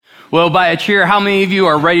Well, by a cheer, how many of you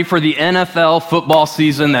are ready for the NFL football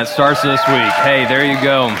season that starts this week? Hey, there you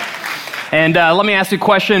go. And let me ask you a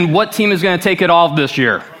question. What team is going to take it all this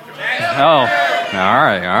year? Oh, all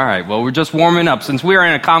right. Well, we're just warming up. Since we are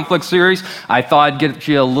in a conflict series, I thought I'd get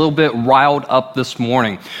you a little bit riled up this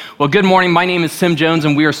morning. Well, good morning. My name is Tim Jones,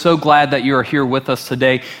 and we are so glad that you are here with us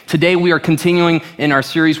today. Today, we are continuing in our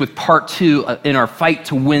series with part 2 in our Fight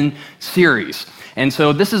to Win series. And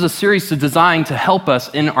so this is a series designed to help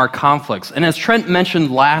us in our conflicts. And as Trent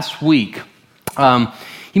mentioned last week,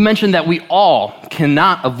 he mentioned that we all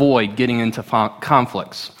cannot avoid getting into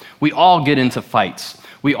conflicts. We all get into fights.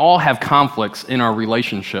 We all have conflicts in our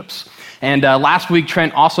relationships. And last week,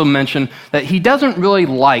 Trent also mentioned that he doesn't really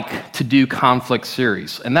like to do conflict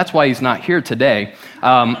series. And that's why he's not here today.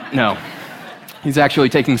 No, he's actually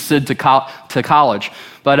taking Sid to college.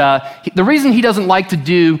 But the reason he doesn't like to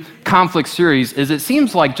do conflict series is it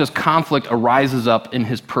seems like just conflict arises up in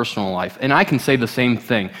his personal life. And I can say the same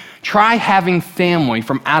thing. Try having family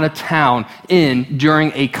from out of town in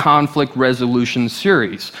during a conflict resolution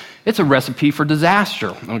series. It's a recipe for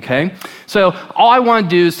disaster, okay? So all I want to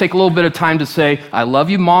do is take a little bit of time to say, I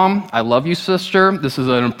love you, Mom. I love you, sister. This is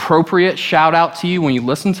an appropriate shout out to you when you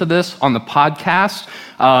listen to this on the podcast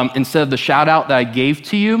instead of the shout out that I gave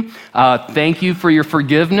to you. Thank you for your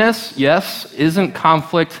forgiveness. Yes, isn't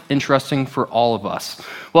conflict interesting for all of us?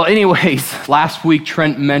 Well, anyways, last week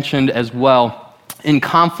Trent mentioned as well, in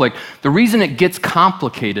conflict, the reason it gets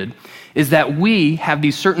complicated is that we have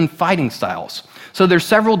these certain fighting styles. So there's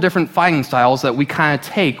several different fighting styles that we kind of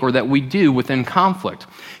take or that we do within conflict.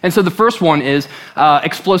 And so the first one is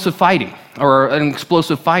explosive fighting or an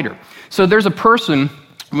explosive fighter. So there's a person,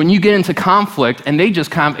 when you get into conflict and they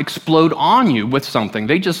just kind of explode on you with something,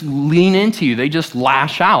 they just lean into you, they just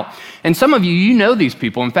lash out. And some of you, you know these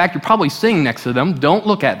people. In fact, you're probably sitting next to them. Don't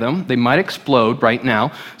look at them. They might explode right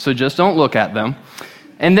now, so just don't look at them.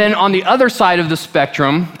 And then on the other side of the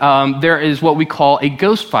spectrum, there is what we call a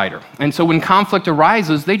ghost fighter. And so when conflict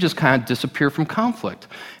arises, they just kind of disappear from conflict.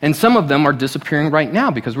 And some of them are disappearing right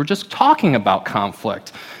now because we're just talking about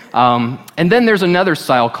conflict. And then there's another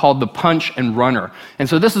style called the punch and runner. And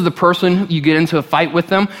so this is the person, you get into a fight with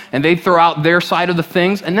them, and they throw out their side of the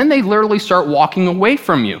things, and then they literally start walking away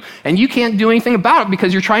from you. And you can't do anything about it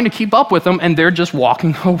because you're trying to keep up with them, and they're just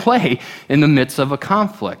walking away in the midst of a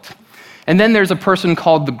conflict. And then there's a person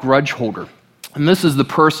called the grudge holder. And this is the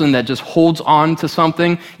person that just holds on to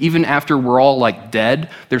something even after we're all like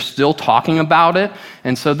dead. They're still talking about it.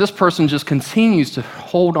 And so this person just continues to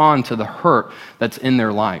hold on to the hurt that's in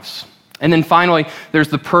their lives. And then finally, there's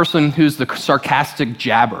the person who's the sarcastic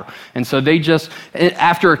jabber. And so they just,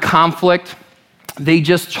 after a conflict, they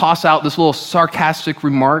just toss out this little sarcastic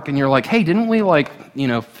remark, and you're like, hey, didn't we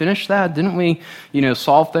finish that? Didn't we,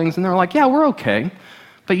 solve things? And they're like, yeah, we're okay.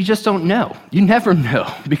 But you just don't know. You never know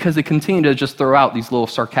because they continue to just throw out these little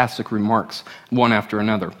sarcastic remarks one after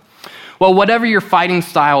another. Well, whatever your fighting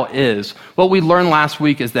style is, what we learned last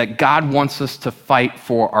week is that God wants us to fight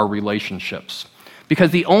for our relationships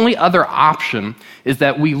because the only other option is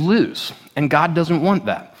that we lose, and God doesn't want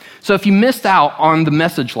that. So if you missed out on the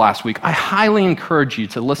message last week, I highly encourage you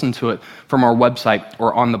to listen to it from our website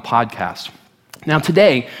or on the podcast. Now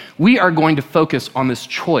today, we are going to focus on this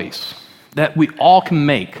choice that we all can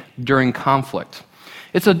make during conflict.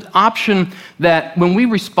 It's an option that when we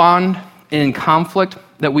respond in conflict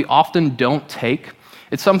that we often don't take.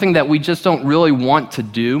 It's something that we just don't really want to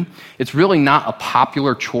do. It's really not a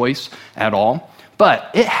popular choice at all,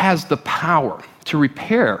 but it has the power to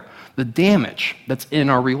repair the damage that's in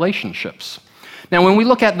our relationships. Now, when we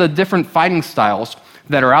look at the different fighting styles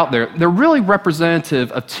that are out there, they're really representative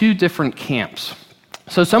of two different camps.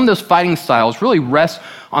 So some of those fighting styles really rest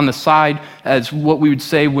on the side as what we would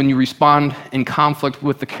say when you respond in conflict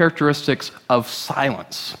with the characteristics of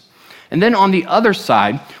silence. And then on the other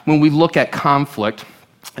side, when we look at conflict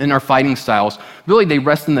in our fighting styles, really they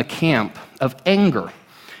rest in the camp of anger.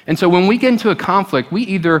 And so when we get into a conflict, we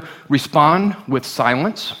either respond with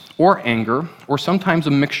silence or anger, or sometimes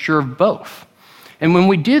a mixture of both. And when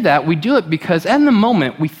we do that, we do it because in the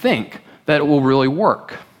moment we think that it will really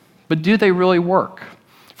work. But do they really work?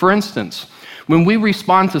 For instance, when we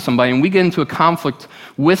respond to somebody and we get into a conflict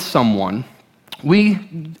with someone, we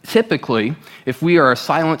typically, if we are a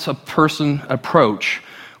silence a person approach,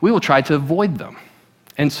 we will try to avoid them.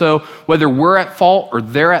 And so whether we're at fault or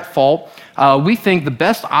they're at fault, we think the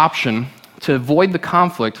best option to avoid the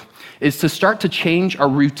conflict is to start to change our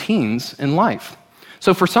routines in life.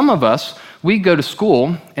 So for some of us, we go to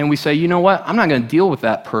school and we say, you know what, I'm not going to deal with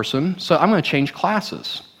that person, so I'm going to change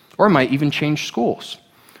classes, or I might even change schools.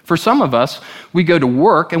 For some of us, we go to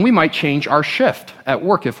work and we might change our shift at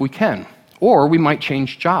work if we can, or we might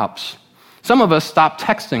change jobs. Some of us stop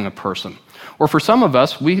texting a person, or for some of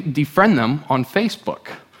us, we defriend them on Facebook.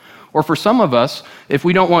 Or for some of us, if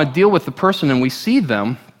we don't want to deal with the person and we see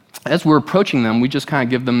them, as we're approaching them, we just kind of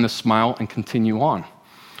give them the smile and continue on.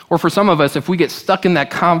 Or for some of us, if we get stuck in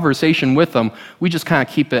that conversation with them, we just kind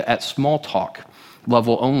of keep it at small talk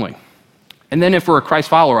level only. And then if we're a Christ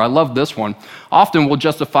follower, I love this one, often we'll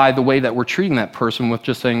justify the way that we're treating that person with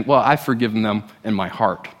just saying, well, I've forgiven them in my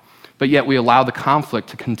heart. But yet we allow the conflict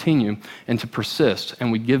to continue and to persist,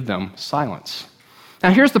 and we give them silence.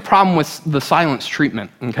 Now here's the problem with the silence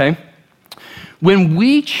treatment, okay? When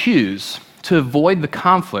we choose to avoid the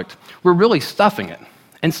conflict, we're really stuffing it.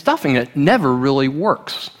 And stuffing it never really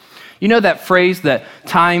works. You know that phrase that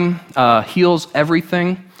time heals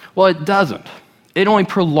everything? Well, it doesn't. It only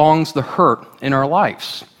prolongs the hurt in our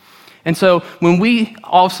lives. And so when we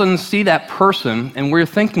all of a sudden see that person and we're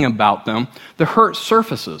thinking about them, the hurt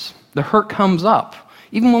surfaces. The hurt comes up.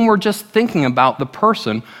 Even when we're just thinking about the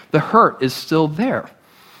person, the hurt is still there.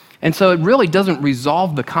 And so it really doesn't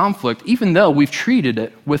resolve the conflict, even though we've treated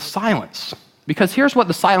it with silence. Because here's what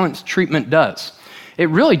the silence treatment does. It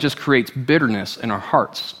really just creates bitterness in our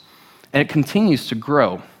hearts. And it continues to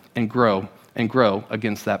grow and grow and grow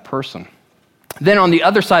against that person. Then on the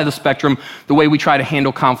other side of the spectrum, the way we try to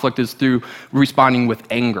handle conflict is through responding with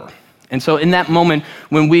anger. And so in that moment,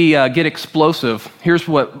 when we get explosive, here's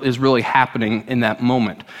what is really happening in that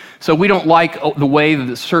moment. So we don't like the way that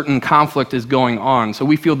a certain conflict is going on, so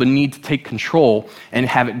we feel the need to take control and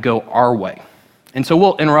have it go our way. And so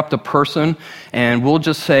we'll interrupt a person, and we'll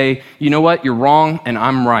just say, you know what, you're wrong, and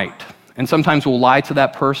I'm right. And sometimes we'll lie to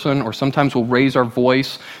that person, or sometimes we'll raise our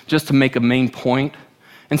voice just to make a main point.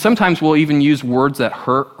 And sometimes we'll even use words that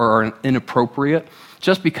hurt or are inappropriate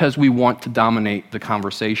just because we want to dominate the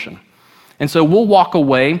conversation. And so we'll walk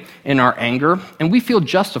away in our anger, and we feel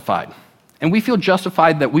justified. And we feel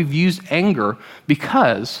justified that we've used anger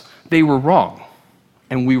because they were wrong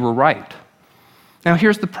and we were right. Now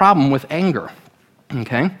here's the problem with anger,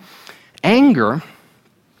 okay? Anger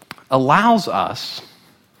allows us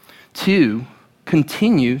to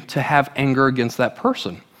continue to have anger against that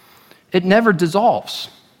person. It never dissolves.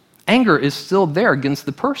 Anger is still there against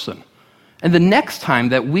the person. And the next time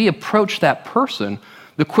that we approach that person,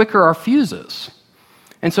 the quicker our fuse is.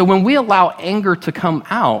 And so when we allow anger to come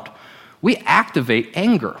out, we activate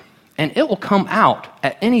anger, and it will come out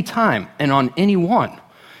at any time and on anyone.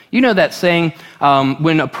 You know that saying,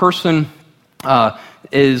 when a person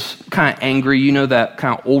is kind of angry, you know that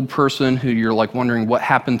kind of old person who you're like wondering what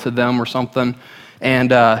happened to them or something,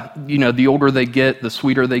 and you know, the older they get, the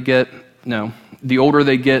sweeter they get. No, the older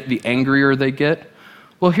they get, the angrier they get.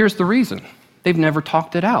 Well, here's the reason. They've never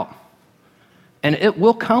talked it out. And it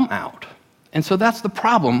will come out. And so that's the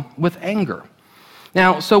problem with anger.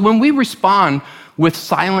 Now, so when we respond with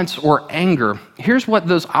silence or anger, here's what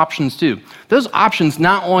those options do. Those options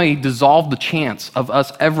not only dissolve the chance of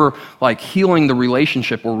us ever like healing the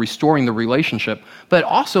relationship or restoring the relationship, but it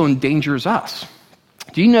also endangers us.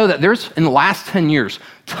 Do you know that there's, in the last 10 years,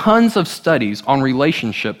 tons of studies on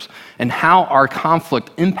relationships and how our conflict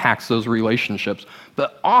impacts those relationships,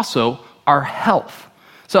 but also our health.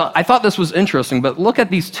 So I thought this was interesting, but look at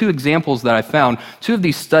these two examples that I found, two of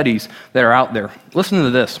these studies that are out there. Listen to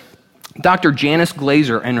this. Dr. Janice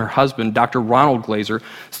Glazer and her husband, Dr. Ronald Glazer,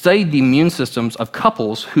 studied the immune systems of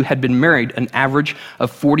couples who had been married an average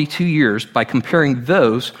of 42 years by comparing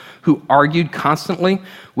those who argued constantly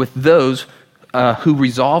with those who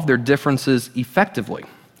resolved their differences effectively.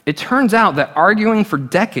 It turns out that arguing for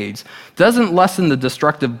decades doesn't lessen the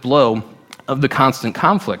destructive blow of the constant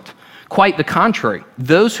conflict. Quite the contrary.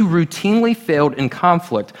 Those who routinely failed in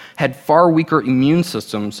conflict had far weaker immune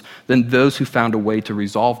systems than those who found a way to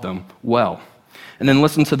resolve them well. And then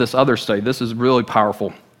listen to this other study. This is really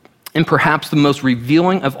powerful. And perhaps the most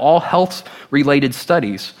revealing of all health-related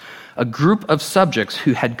studies, a group of subjects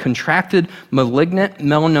who had contracted malignant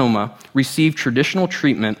melanoma received traditional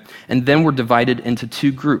treatment and then were divided into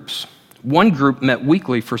two groups. One group met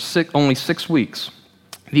weekly for only 6 weeks.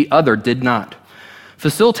 The other did not.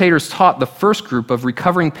 Facilitators taught the first group of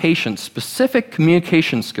recovering patients specific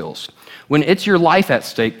communication skills. When it's your life at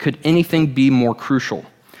stake, could anything be more crucial?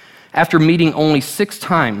 After meeting only 6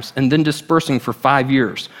 times and then dispersing for 5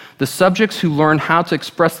 years, the subjects who learned how to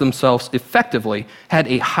express themselves effectively had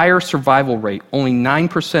a higher survival rate. Only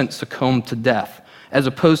 9% succumbed to death, as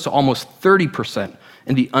opposed to almost 30%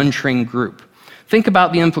 in the untrained group. Think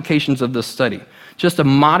about the implications of this study. Just a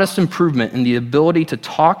modest improvement in the ability to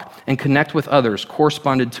talk and connect with others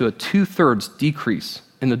corresponded to a 2/3 decrease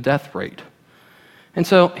in the death rate. And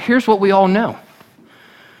so here's what we all know.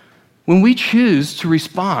 When we choose to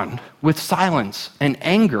respond with silence and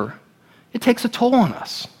anger, it takes a toll on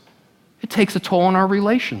us. It takes a toll on our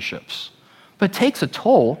relationships, but it takes a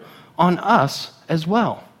toll on us as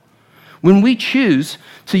well. When we choose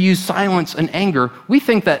to use silence and anger, we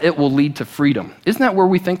think that it will lead to freedom. Isn't that where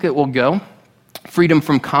we think it will go? Freedom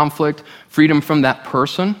from conflict, freedom from that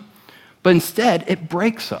person. But instead, it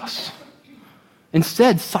breaks us.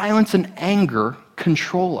 Instead, silence and anger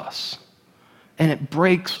control us, and it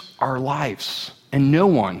breaks our lives, and no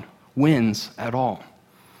one wins at all.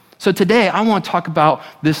 So today, I want to talk about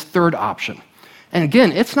this third option. And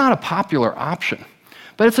again, it's not a popular option,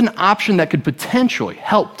 but it's an option that could potentially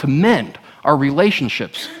help to mend our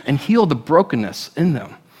relationships and heal the brokenness in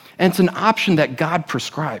them. And it's an option that God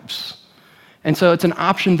prescribes. And so it's an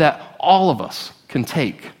option that all of us can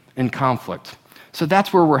take in conflict. So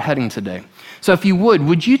that's where we're heading today. So if you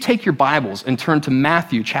would you take your Bibles and turn to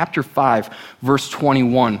Matthew chapter 5, verse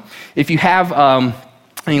 21. If you have an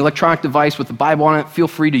electronic device with a Bible on it, feel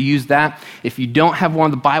free to use that. If you don't have one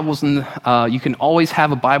of the Bibles, you can always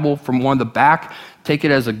have a Bible from one of the back. Take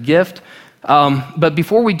it as a gift. But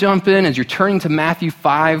before we jump in, as you're turning to Matthew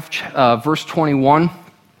 5, verse 21,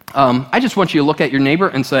 I just want you to look at your neighbor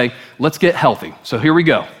and say, let's get healthy. So here we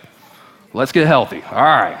go. Let's get healthy. All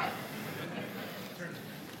right.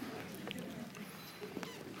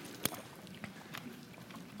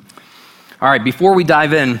 All right, before we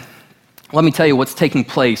dive in, let me tell you what's taking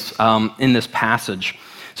place in this passage.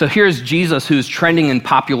 So here's Jesus, who's trending in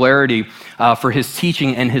popularity for his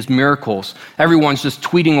teaching and his miracles. Everyone's just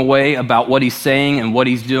tweeting away about what he's saying and what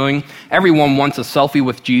he's doing. Everyone wants a selfie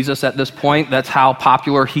with Jesus at this point. That's how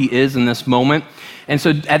popular he is in this moment. And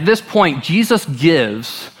so at this point, Jesus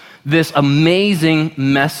gives this amazing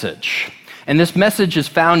message. And this message is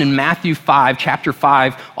found in Matthew 5, chapter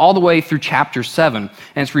 5, all the way through chapter 7.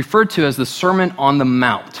 And it's referred to as the Sermon on the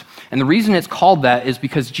Mount. And the reason it's called that is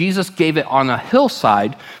because Jesus gave it on a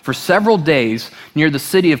hillside for several days near the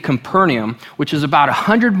city of Capernaum, which is about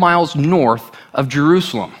 100 miles north of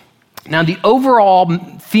Jerusalem. Now, the overall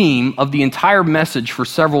theme of the entire message for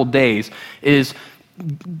several days is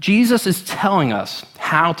Jesus is telling us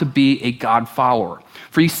how to be a God follower.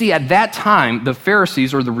 For you see, at that time, the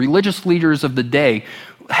Pharisees, or the religious leaders of the day,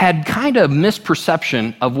 had kind of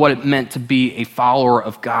misperception of what it meant to be a follower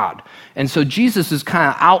of God. And so Jesus is kind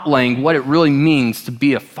of outlaying what it really means to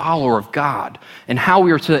be a follower of God and how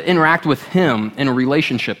we are to interact with him in a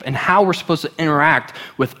relationship and how we're supposed to interact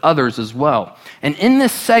with others as well. And in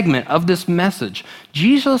this segment of this message,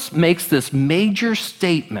 Jesus makes this major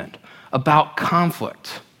statement about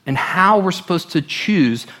conflict and how we're supposed to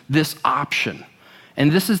choose this option. And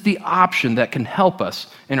this is the option that can help us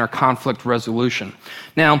in our conflict resolution.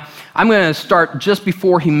 Now, I'm going to start just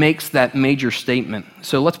before he makes that major statement.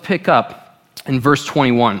 So let's pick up in verse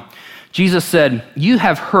 21. Jesus said, "You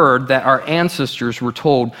have heard that our ancestors were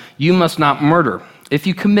told, 'You must not murder. If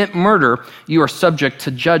you commit murder, you are subject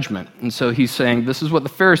to judgment.'" And so he's saying, this is what the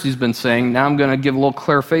Pharisees have been saying. Now I'm going to give a little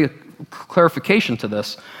clarification to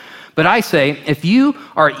this. "But I say, if you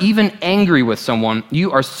are even angry with someone,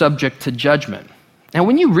 you are subject to judgment." Now,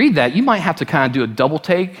 when you read that, you might have to kind of do a double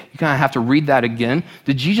take. You kind of have to read that again.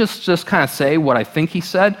 Did Jesus just kind of say what I think he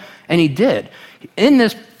said? And he did. In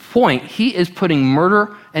this point, he is putting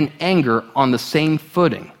murder and anger on the same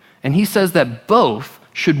footing. And he says that both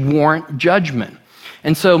should warrant judgment.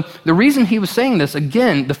 And so the reason he was saying this,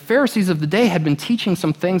 again, the Pharisees of the day had been teaching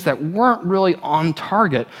some things that weren't really on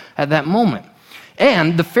target at that moment.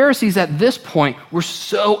 And the Pharisees at this point were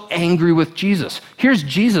so angry with Jesus. Here's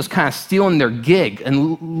Jesus kind of stealing their gig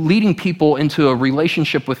and leading people into a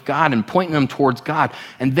relationship with God and pointing them towards God.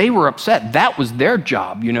 And they were upset. That was their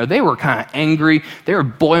job. You know, they were kind of angry. They were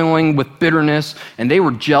boiling with bitterness and they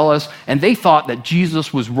were jealous. And they thought that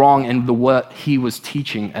Jesus was wrong in what he was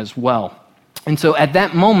teaching as well. And so at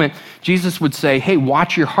that moment, Jesus would say, hey,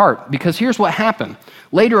 watch your heart. Because here's what happened.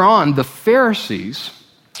 Later on, the Pharisees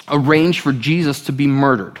arranged for Jesus to be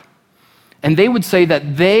murdered. And they would say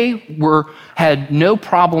that they had no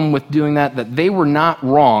problem with doing that they were not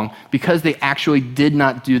wrong because they actually did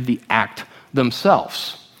not do the act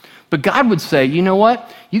themselves. But God would say, you know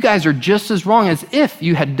what? You guys are just as wrong as if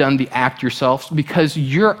you had done the act yourselves because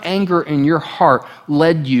your anger in your heart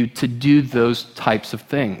led you to do those types of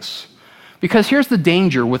things. Because here's the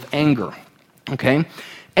danger with anger, okay?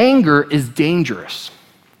 Anger is dangerous.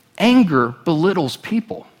 Anger belittles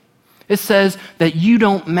people. It says that you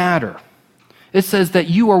don't matter. It says that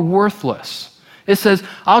you are worthless. It says,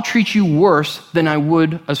 I'll treat you worse than I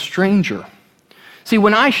would a stranger. See,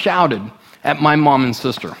 when I shouted at my mom and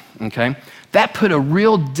sister, okay, that put a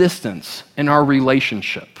real distance in our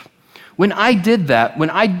relationship. When I did that,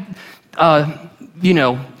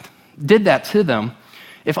 did that to them,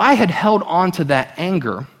 if I had held on to that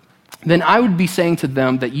anger, then I would be saying to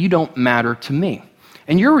them that you don't matter to me.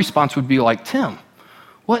 And your response would be like, Tim,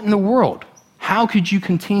 what in the world? How could you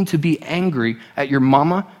continue to be angry at your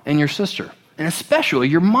mama and your sister? And especially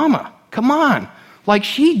your mama. Come on. Like,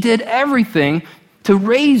 she did everything to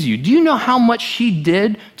raise you. Do you know how much she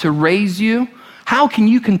did to raise you? How can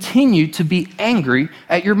you continue to be angry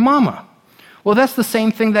at your mama? Well, that's the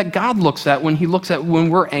same thing that God looks at when he looks at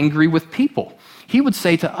when we're angry with people. He would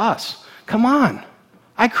say to us, come on,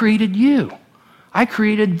 I created you. I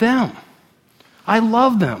created them. I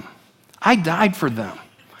love them. I died for them.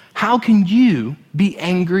 How can you be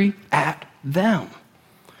angry at them?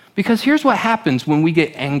 Because here's what happens when we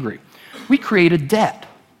get angry. We create a debt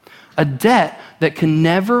that can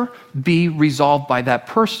never be resolved by that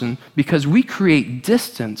person because we create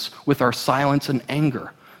distance with our silence and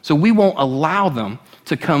anger. So we won't allow them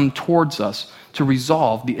to come towards us to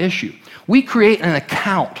resolve the issue. We create an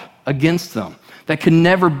account against them that can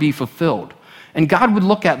never be fulfilled. And God would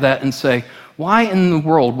look at that and say, why in the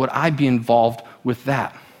world would I be involved with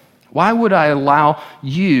that? Why would I allow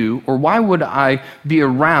you, or why would I be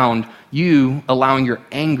around you allowing your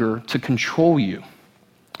anger to control you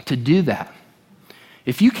to do that?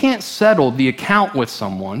 If you can't settle the account with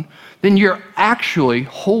someone, then you're actually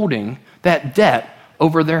holding that debt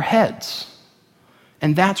over their heads.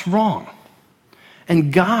 And that's wrong.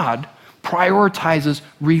 And God prioritizes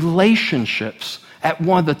relationships at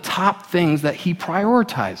one of the top things that he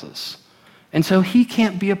prioritizes. And so he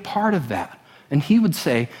can't be a part of that. And he would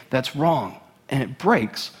say that's wrong. And it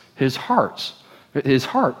breaks his heart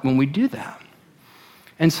when we do that.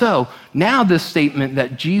 And so now this statement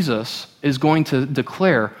that Jesus is going to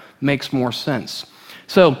declare makes more sense.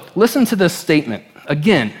 So listen to this statement.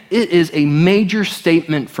 Again, it is a major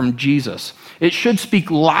statement from Jesus. It should speak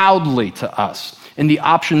loudly to us in the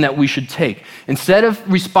option that we should take. Instead of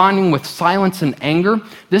responding with silence and anger,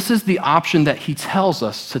 this is the option that he tells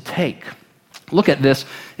us to take. Look at this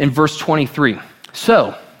in verse 23.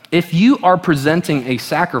 So, if you are presenting a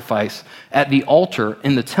sacrifice at the altar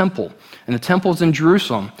in the temple, and the temple is in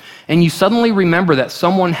Jerusalem, and you suddenly remember that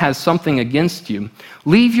someone has something against you,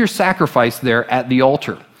 leave your sacrifice there at the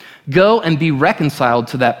altar. Go and be reconciled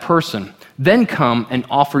to that person. Then come and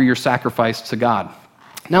offer your sacrifice to God.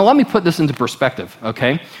 Now, let me put this into perspective,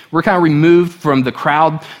 okay? We're kind of removed from the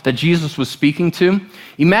crowd that Jesus was speaking to.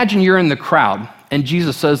 Imagine you're in the crowd, and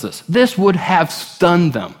Jesus says this. This would have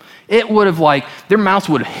stunned them. It would have their mouths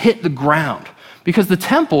would have hit the ground because the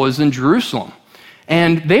temple is in Jerusalem.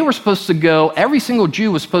 And they were supposed to go, every single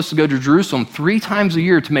Jew was supposed to go to Jerusalem 3 times a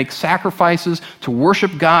year to make sacrifices, to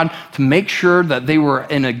worship God, to make sure that they were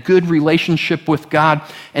in a good relationship with God.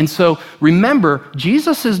 And so remember,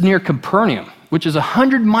 Jesus is near Capernaum, which is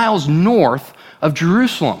 100 miles north of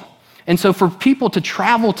Jerusalem. And so for people to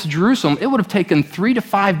travel to Jerusalem, it would have taken 3 to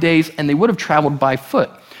 5 days, and they would have traveled by foot.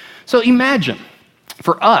 So imagine,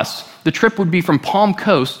 for us, the trip would be from Palm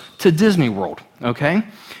Coast to Disney World, okay?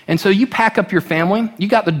 And so you pack up your family, you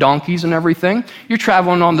got the donkeys and everything, you're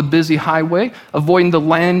traveling on the busy highway, avoiding the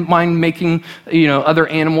landmine-making, other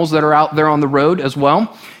animals that are out there on the road as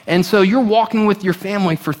well. And so you're walking with your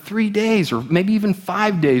family for 3 days or maybe even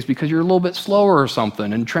 5 days because you're a little bit slower or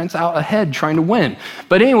something, and Trent's out ahead trying to win.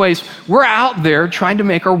 But anyways, we're out there trying to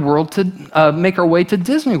make our way to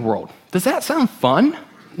Disney World. Does that sound fun?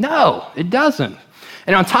 No, it doesn't.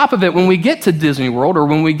 And on top of it, when we get to Disney World or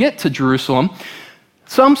when we get to Jerusalem,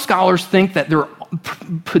 some scholars think that there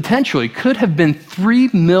potentially could have been 3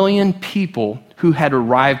 million people who had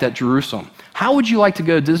arrived at Jerusalem. How would you like to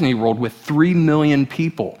go to Disney World with 3 million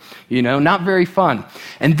people? Not very fun.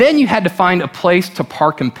 And then you had to find a place to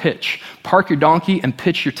park and pitch. Park your donkey and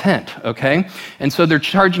pitch your tent, okay? And so they're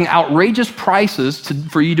charging outrageous prices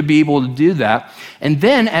for you to be able to do that. And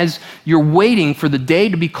then as you're waiting for the day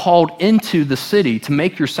to be called into the city to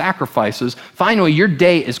make your sacrifices, finally your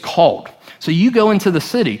day is called. So you go into the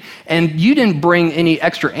city, and you didn't bring any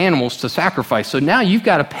extra animals to sacrifice. So now you've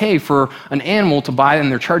got to pay for an animal to buy,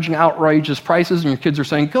 and they're charging outrageous prices, and your kids are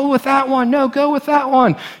saying, go with that one. No, go with that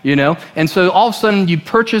one, And so all of a sudden, you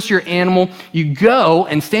purchase your animal, you go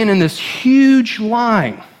and stand in this huge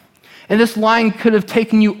line. And this line could have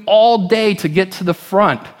taken you all day to get to the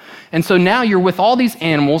front. And so now you're with all these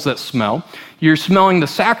animals that smell. You're smelling the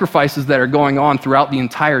sacrifices that are going on throughout the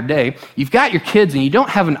entire day. You've got your kids, and you don't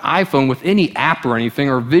have an iPhone with any app or anything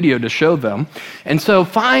or video to show them. And so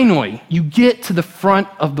finally, you get to the front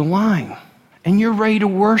of the line, and you're ready to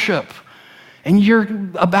worship. And you're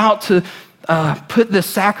about to put this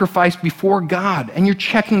sacrifice before God, and you're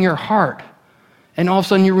checking your heart. And all of a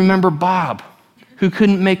sudden you remember Bob, who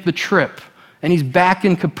couldn't make the trip, and he's back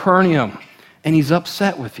in Capernaum, and he's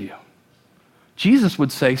upset with you. Jesus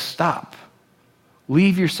would say, stop.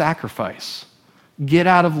 Leave your sacrifice. Get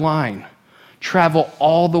out of line. Travel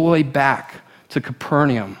all the way back to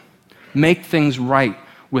Capernaum. Make things right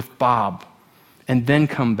with Bob, and then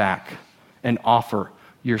come back and offer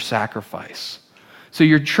your sacrifice. So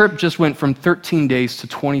your trip just went from 13 days to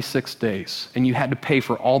 26 days, and you had to pay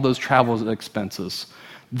for all those travel expenses.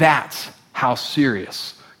 That's how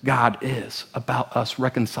serious God is about us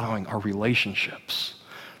reconciling our relationships.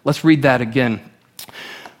 Let's read that again.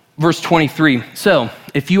 Verse 23, so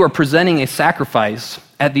if you are presenting a sacrifice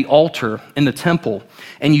at the altar in the temple,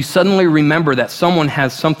 and you suddenly remember that someone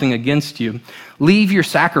has something against you, leave your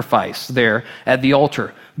sacrifice there at the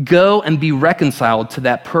altar. Go and be reconciled to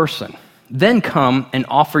that person. Then come and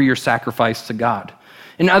offer your sacrifice to God.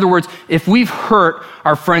 In other words, if we've hurt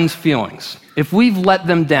our friends' feelings, if we've let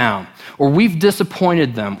them down, or we've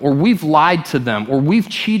disappointed them, or we've lied to them, or we've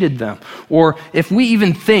cheated them, or if we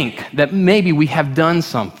even think that maybe we have done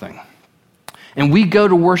something, and we go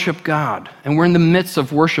to worship God, and we're in the midst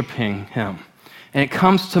of worshiping Him, and it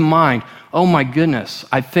comes to mind, oh my goodness,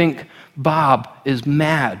 I think Bob is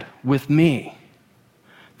mad with me,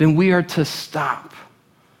 then we are to stop,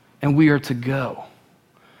 and we are to go.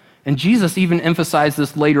 And Jesus even emphasized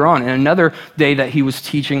this later on. In another day that he was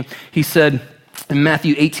teaching, he said, in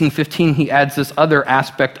Matthew 18:15, he adds this other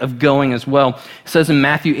aspect of going as well. It says in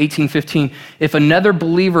Matthew 18:15, if another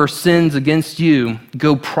believer sins against you,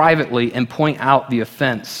 go privately and point out the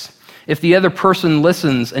offense. If the other person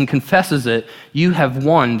listens and confesses it, you have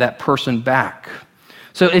won that person back.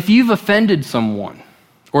 So if you've offended someone,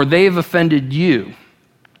 or they've offended you,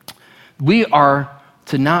 we are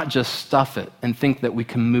to not just stuff it and think that we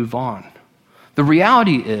can move on. The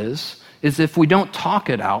reality is if we don't talk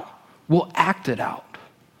it out, we'll act it out.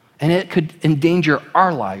 And it could endanger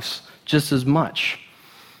our lives just as much.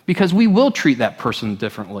 Because we will treat that person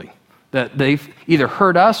differently. That they've either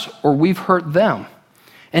hurt us or we've hurt them.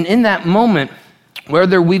 And in that moment,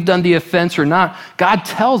 whether we've done the offense or not, God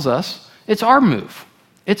tells us it's our move.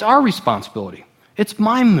 It's our responsibility. It's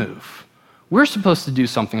my move. We're supposed to do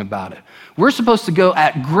something about it. We're supposed to go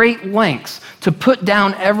at great lengths to put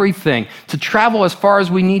down everything, to travel as far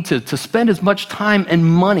as we need to spend as much time and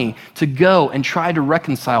money to go and try to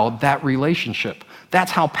reconcile that relationship.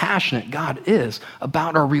 That's how passionate God is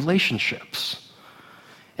about our relationships.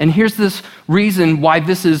 And here's this reason why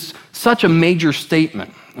this is such a major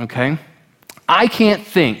statement, okay? I can't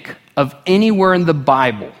think of anywhere in the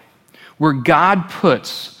Bible where God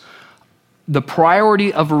puts the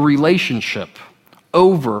priority of a relationship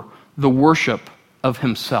over the worship of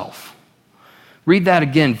himself. Read that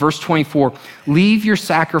again, verse 24. Leave your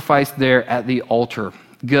sacrifice there at the altar.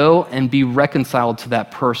 Go and be reconciled to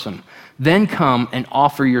that person. Then come and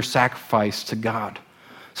offer your sacrifice to God.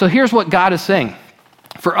 So here's what God is saying.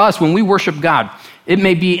 For us, when we worship God, it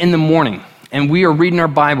may be in the morning, and we are reading our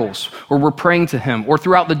Bibles, or we're praying to Him, or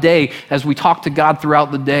throughout the day as we talk to God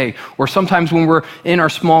throughout the day, or sometimes when we're in our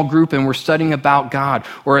small group and we're studying about God,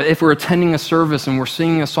 or if we're attending a service and we're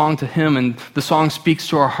singing a song to Him and the song speaks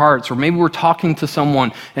to our hearts, or maybe we're talking to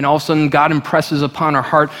someone and all of a sudden God impresses upon our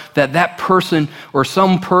heart that that person or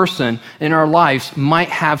some person in our lives might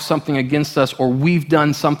have something against us, or we've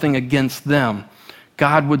done something against them.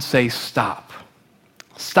 God would say, stop.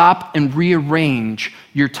 Stop and rearrange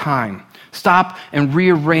your time. Stop and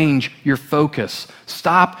rearrange your focus.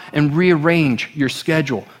 Stop and rearrange your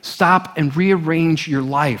schedule. Stop and rearrange your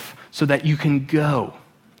life so that you can go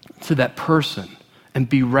to that person and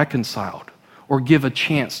be reconciled, or give a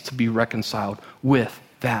chance to be reconciled with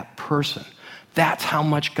that person. That's how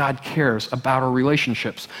much God cares about our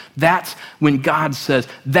relationships. That's when God says,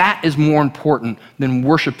 that is more important than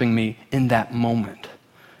worshiping me in that moment.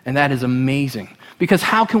 And that is amazing. Because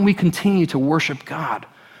how can we continue to worship God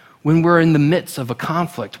when we're in the midst of a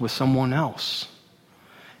conflict with someone else?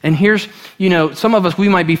 And here's, some of us, we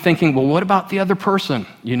might be thinking, well, what about the other person?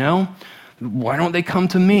 Why don't they come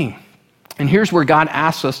to me? And here's where God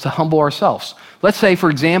asks us to humble ourselves. Let's say,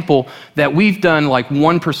 for example, that we've done like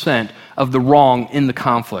 1% of the wrong in the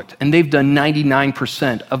conflict, and they've done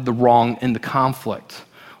 99% of the wrong in the conflict.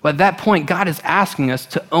 Well, at that point, God is asking us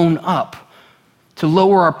to own up, to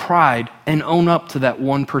lower our pride and own up to that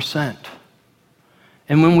 1%.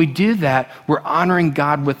 And when we do that, we're honoring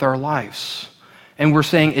God with our lives. And we're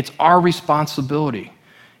saying it's our responsibility.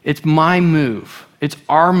 It's my move. It's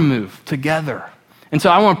our move together. And so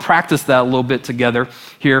I want to practice that a little bit together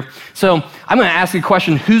here. So I'm going to ask you a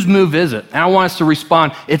question, whose move is it? And I want us to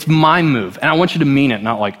respond, it's my move. And I want you to mean it,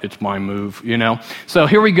 not like it's my move, you know? So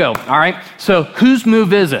here we go, all right? So whose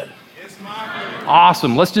move is it? It's my move.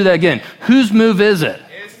 Awesome. Let's do that again. Whose move is it?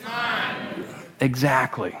 It's mine.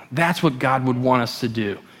 Exactly. That's what God would want us to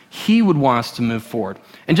do. He would want us to move forward.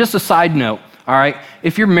 And just a side note, all right,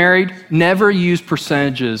 if you're married, never use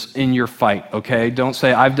percentages in your fight, okay? Don't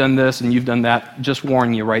say, I've done this and you've done that. Just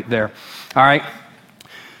warning you right there, all right?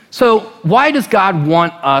 So why does God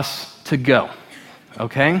want us to go,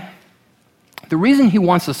 okay? The reason he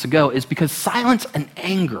wants us to go is because silence and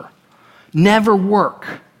anger never work.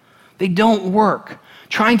 They don't work.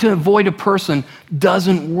 Trying to avoid a person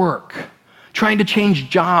doesn't work. Trying to change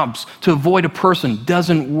jobs to avoid a person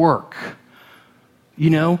doesn't work. You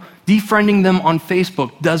know, defriending them on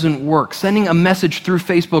Facebook doesn't work. Sending a message through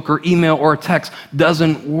Facebook or email or a text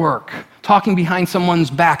doesn't work. Talking behind someone's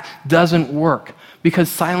back doesn't work because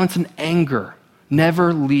silence and anger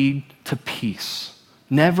never lead to peace,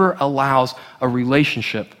 never allows a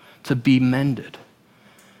relationship to be mended.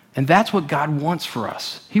 And that's what God wants for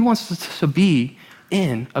us. He wants us to be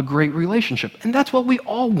in a great relationship. And that's what we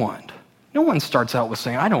all want. No one starts out with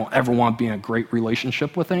saying, I don't ever want to be in a great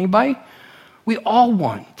relationship with anybody. We all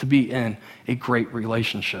want to be in a great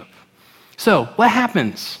relationship. So what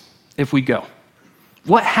happens if we go?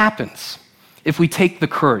 What happens if we take the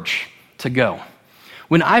courage to go?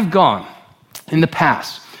 When I've gone in the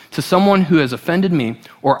past to someone who has offended me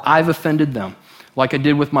or I've offended them, like I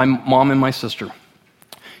did with my mom and my sister,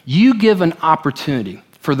 you give an opportunity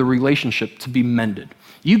for the relationship to be mended.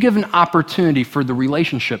 You give an opportunity for the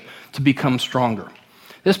relationship to become stronger.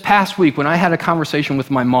 This past week, when I had a conversation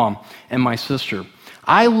with my mom and my sister,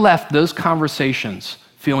 I left those conversations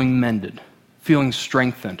feeling mended, feeling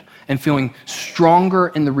strengthened, and feeling stronger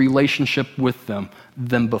in the relationship with them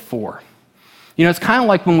than before. You know, it's kind of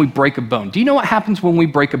like when we break a bone. Do you know what happens when we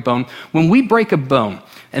break a bone? When we break a bone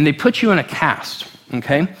and they put you in a cast,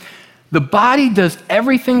 okay, the body does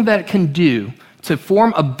everything that it can do to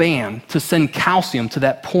form a band to send calcium to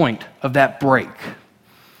that point of that break.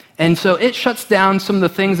 And so it shuts down some of the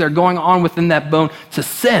things that are going on within that bone to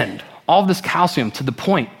send all this calcium to the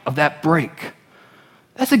point of that break.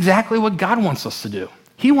 That's exactly what God wants us to do.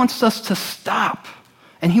 He wants us to stop,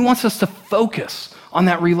 and he wants us to focus on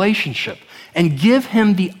that relationship and give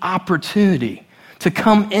him the opportunity to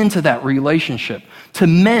come into that relationship, to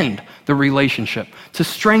mend the relationship, to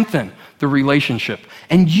strengthen the relationship.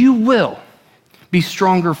 And you will be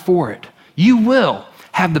stronger for it. You will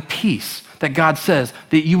have the peace that God says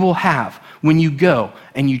that you will have when you go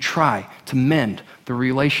and you try to mend the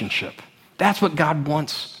relationship. That's what God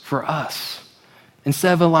wants for us.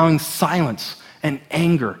 Instead of allowing silence and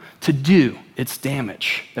anger to do its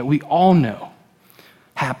damage that we all know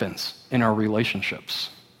happens in our relationships.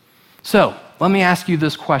 So, let me ask you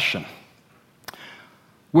this question.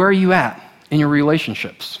 Where are you at in your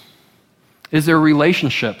relationships? Is there a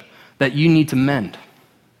relationship that you need to mend?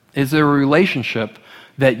 Is there a relationship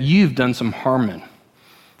that you've done some harm in?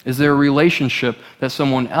 Is there a relationship that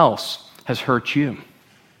someone else has hurt you?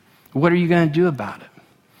 What are you going to do about it?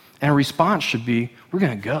 And a response should be, we're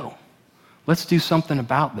going to go. Let's do something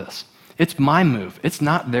about this. It's my move. It's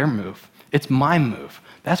not their move. It's my move.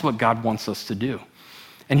 That's what God wants us to do.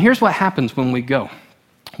 And here's what happens when we go.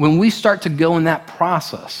 When we start to go in that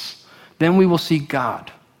process, then we will see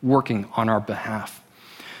God working on our behalf.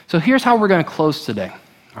 So here's how we're going to close today,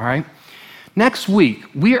 all right? Next week,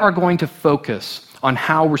 we are going to focus on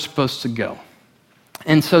how we're supposed to go.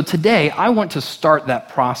 And so today, I want to start that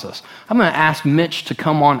process. I'm going to ask Mitch to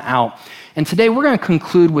come on out. And today, we're going to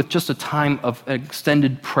conclude with just a time of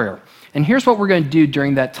extended prayer. And here's what we're going to do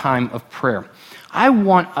during that time of prayer. I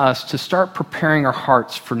want us to start preparing our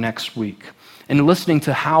hearts for next week and listening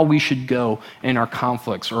to how we should go in our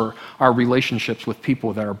conflicts or our relationships with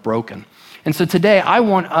people that are broken. And so today, I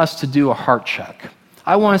want us to do a heart check.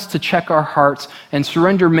 I want us to check our hearts and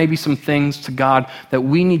surrender maybe some things to God that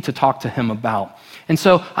we need to talk to him about. And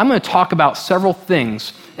so I'm going to talk about several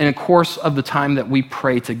things in the course of the time that we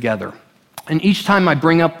pray together. And each time I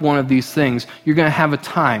bring up one of these things, you're going to have a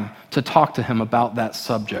time to talk to him about that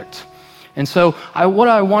subject. And so what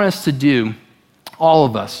I want us to do, all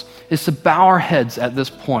of us, is to bow our heads at this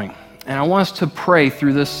point. And I want us to pray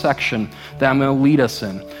through this section that I'm going to lead us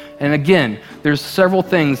in. And again, there's several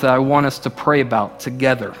things that I want us to pray about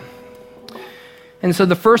together. And so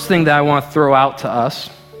the first thing that I want to throw out to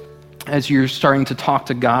us as you're starting to talk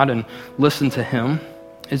to God and listen to him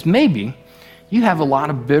is maybe you have a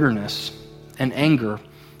lot of bitterness and anger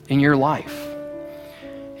in your life.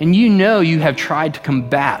 And you know you have tried to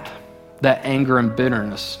combat that anger and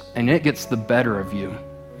bitterness, and it gets the better of you.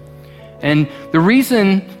 And the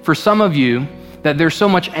reason for some of you that there's so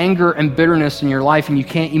much anger and bitterness in your life and you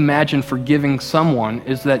can't imagine forgiving someone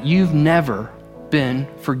is that you've never been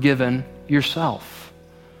forgiven yourself.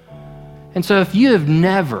 And so if you have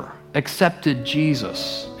never accepted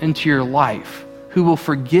Jesus into your life, who will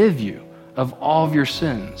forgive you of all of your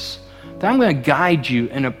sins, then I'm going to guide you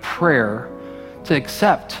in a prayer to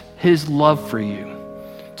accept his love for you,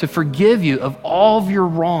 to forgive you of all of your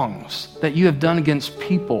wrongs that you have done against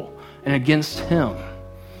people and against him.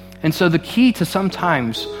 And so the key to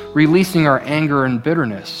sometimes releasing our anger and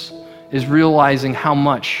bitterness is realizing how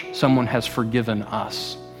much someone has forgiven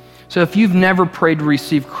us. So if you've never prayed to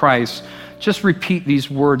receive Christ, just repeat these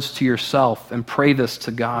words to yourself and pray this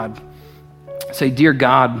to God. Say, "Dear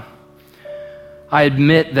God, I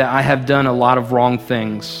admit that I have done a lot of wrong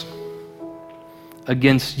things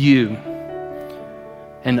against you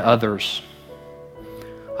and others.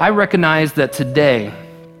 I recognize that today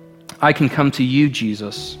I can come to you,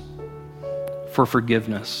 Jesus, for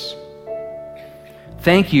forgiveness.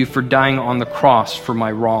 Thank you for dying on the cross for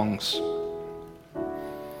my wrongs.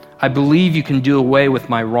 I believe you can do away with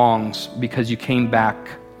my wrongs because you came back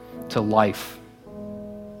to life.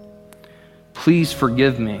 Please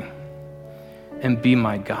forgive me and be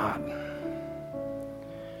my God."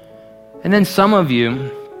 And then some of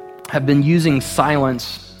you have been using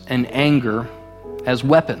silence and anger as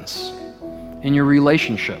weapons in your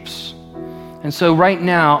relationships. And so right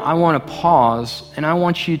now, I want to pause and I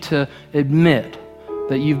want you to admit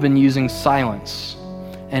that you've been using silence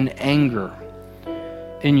and anger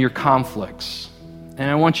in your conflicts.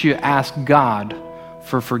 And I want you to ask God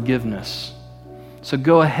for forgiveness. So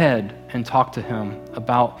go ahead and talk to him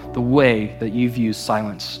about the way that you've used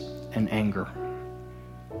silence and anger.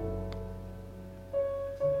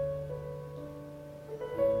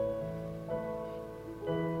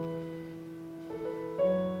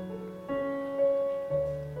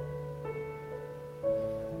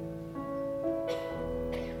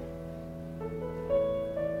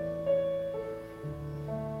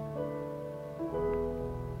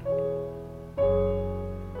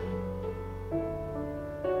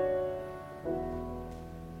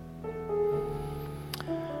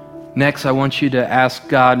 Next, I want you to ask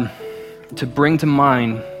God to bring to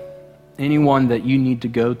mind anyone that you need to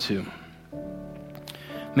go to.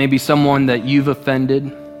 Maybe someone that you've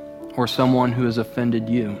offended or someone who has offended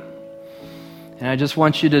you. And I just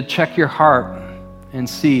want you to check your heart and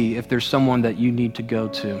see if there's someone that you need to go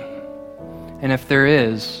to. And if there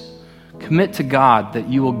is, commit to God that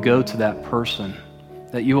you will go to that person,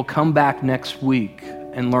 that you will come back next week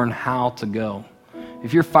and learn how to go.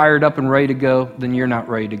 If you're fired up and ready to go, then you're not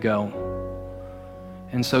ready to go.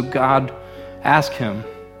 And so God, ask him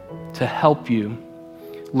to help you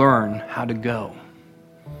learn how to go.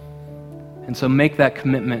 And so make that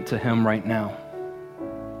commitment to him right now.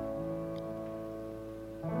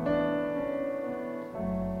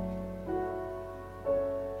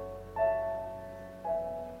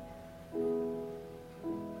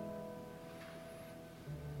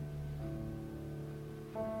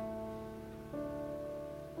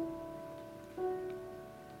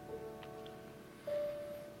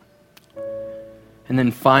 And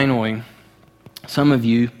then finally, some of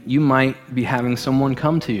you might be having someone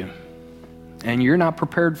come to you, and you're not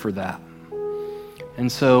prepared for that. And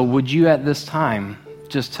so would you at this time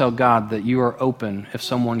just tell God that you are open if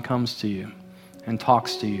someone comes to you and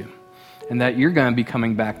talks to you, and that you're going to be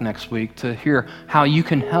coming back next week to hear how you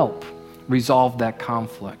can help resolve that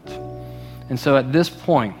conflict. And so at this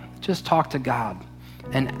point, just talk to God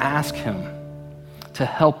and ask him to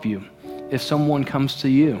help you if someone comes to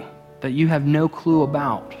you that you have no clue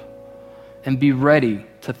about, and be ready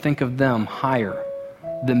to think of them higher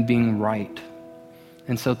than being right.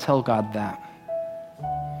 And so tell God that.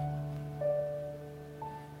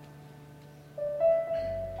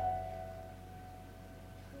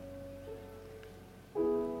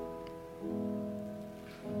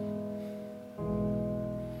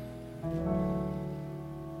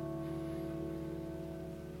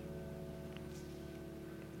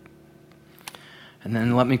 And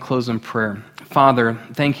then let me close in prayer. Father,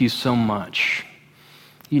 thank you so much.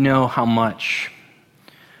 You know how much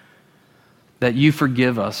that you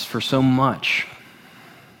forgive us for so much.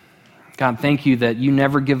 God, thank you that you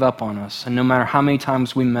never give up on us. And no matter how many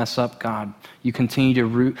times we mess up, God, you continue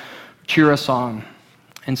to cheer us on.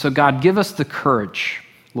 And so, God, give us the courage,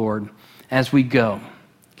 Lord, as we go.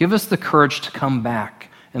 Give us the courage to come back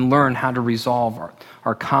and learn how to resolve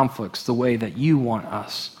our conflicts the way that you want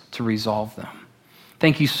us to resolve them.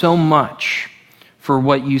 Thank you so much for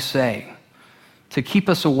what you say, to keep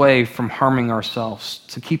us away from harming ourselves,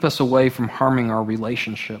 to keep us away from harming our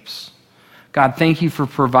relationships. God, thank you for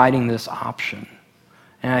providing this option.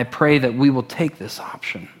 And I pray that we will take this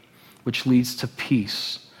option, which leads to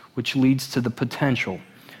peace, which leads to the potential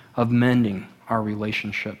of mending our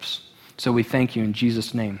relationships. So we thank you in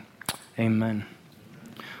Jesus' name. Amen.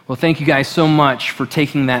 Well, thank you guys so much for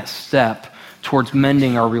taking that step towards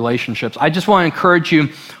mending our relationships. I just want to encourage you,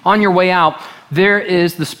 on your way out, there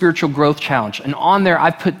is the Spiritual Growth Challenge. And on there,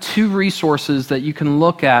 I've put 2 resources that you can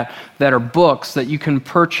look at that are books that you can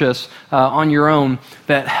purchase on your own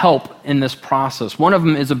that help in this process. One of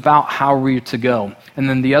them is about how we're to go. And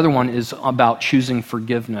then the other one is about choosing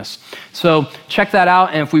forgiveness. So check that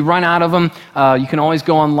out. And if we run out of them, you can always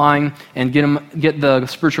go online and get the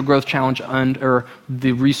Spiritual Growth Challenge under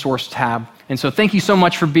the resource tab. And so thank you so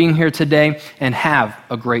much for being here today, and have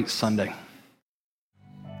a great Sunday.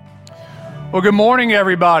 Well, good morning,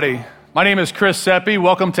 everybody. My name is Chris Seppi.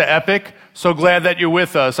 Welcome to Epic. So glad that you're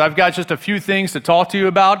with us. I've got just a few things to talk to you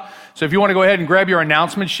about. So if you want to go ahead and grab your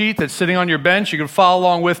announcement sheet that's sitting on your bench, you can follow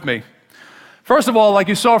along with me. First of all, like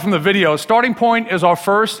you saw from the video, Starting Point is our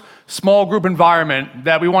first small group environment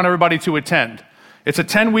that we want everybody to attend. It's a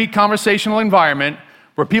 10-week conversational environment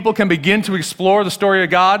where people can begin to explore the story of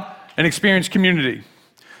God and experience community.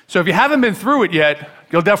 So if you haven't been through it yet,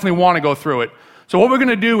 you'll definitely want to go through it. So what we're going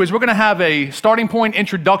to do is we're going to have a Starting Point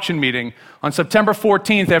introduction meeting on September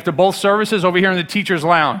 14th after both services over here in the Teacher's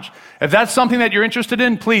Lounge. If that's something that you're interested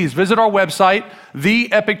in, please visit our website,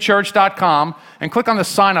 theepicchurch.com, and click on the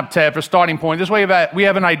sign-up tab for Starting Point. This way we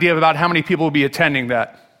have an idea about how many people will be attending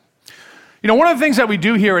that. You know, one of the things that we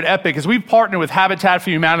do here at Epic is we've partnered with Habitat for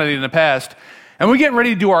Humanity in the past, and we're getting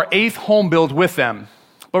ready to do our 8th home build with them.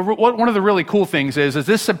 But one of the really cool things is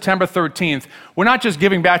this September 13th, we're not just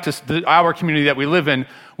giving back to our community that we live in,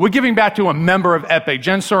 we're giving back to a member of Epic,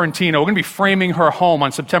 Jen Sorrentino. We're going to be framing her home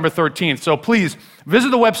on September 13th. So please,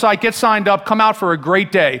 visit the website, get signed up, come out for a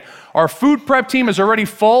great day. Our food prep team is already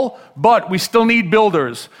full, but we still need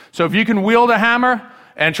builders. So if you can wield a hammer,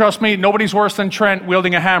 and trust me, nobody's worse than Trent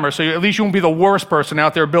wielding a hammer, so at least you won't be the worst person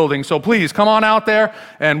out there building. So please, come on out there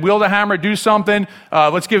and wield a hammer, do something.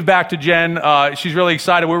 Let's give back to Jen. She's really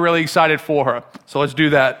excited. We're really excited for her. So let's do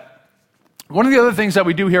that. One of the other things that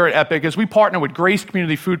we do here at Epic is we partner with Grace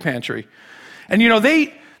Community Food Pantry. And you know,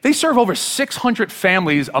 they serve over 600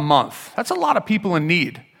 families a month. That's a lot of people in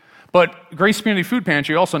need. But Grace Community Food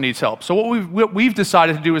Pantry also needs help. So what we've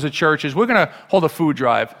decided to do as a church is we're going to hold a food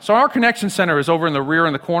drive. So our connection center is over in the rear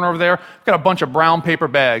in the corner over there. We've got a bunch of brown paper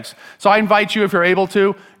bags. So I invite you, if you're able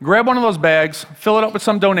to, grab one of those bags, fill it up with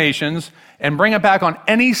some donations, and bring it back on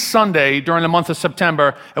any Sunday during the month of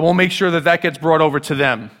September, and we'll make sure that that gets brought over to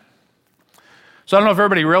them. So I don't know if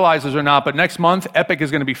everybody realizes or not, but next month, Epic is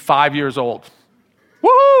going to be 5 years old.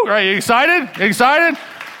 Woohoo! Are you excited? You excited?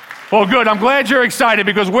 Well, good. I'm glad you're excited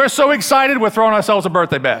because we're so excited we're throwing ourselves a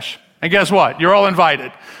birthday bash. And guess what? You're all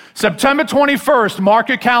invited. September 21st, mark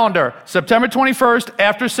your calendar. September 21st,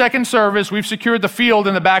 after second service, we've secured the field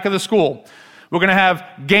in the back of the school. We're going to have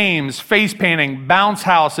games, face painting, bounce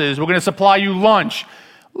houses. We're going to supply you lunch.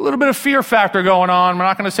 A little bit of fear factor going on. We're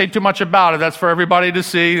not going to say too much about it. That's for everybody to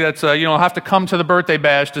see. That's have to come to the birthday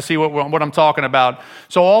bash to see what I'm talking about.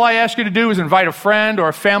 So all I ask you to do is invite a friend or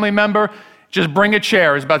a family member. Just bring a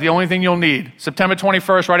chair is about the only thing you'll need. September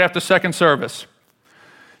 21st, right after second service.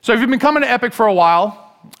 So if you've been coming to Epic for a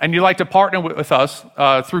while and you'd like to partner with us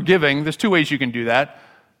through giving, there's 2 ways you can do that.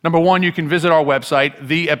 Number one, you can visit our website,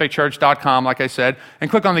 theepicchurch.com, like I said,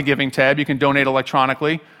 and click on the giving tab. You can donate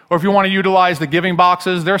electronically. Or if you want to utilize the giving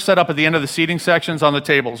boxes, they're set up at the end of the seating sections on the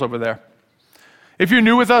tables over there. If you're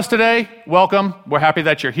new with us today, welcome. We're happy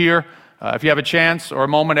that you're here. If you have a chance or a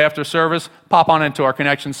moment after service, pop on into our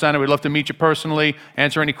Connection Center. We'd love to meet you personally,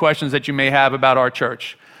 answer any questions that you may have about our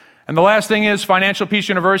church. And the last thing is Financial Peace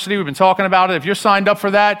University. We've been talking about it. If you're signed up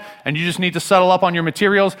for that and you just need to settle up on your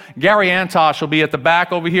materials, Gary Antosh will be at the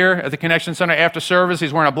back over here at the Connection Center after service.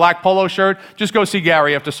 He's wearing a black polo shirt. Just go see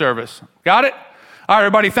Gary after service. Got it? All right,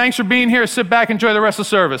 everybody, thanks for being here. Sit back, enjoy the rest of the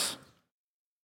service.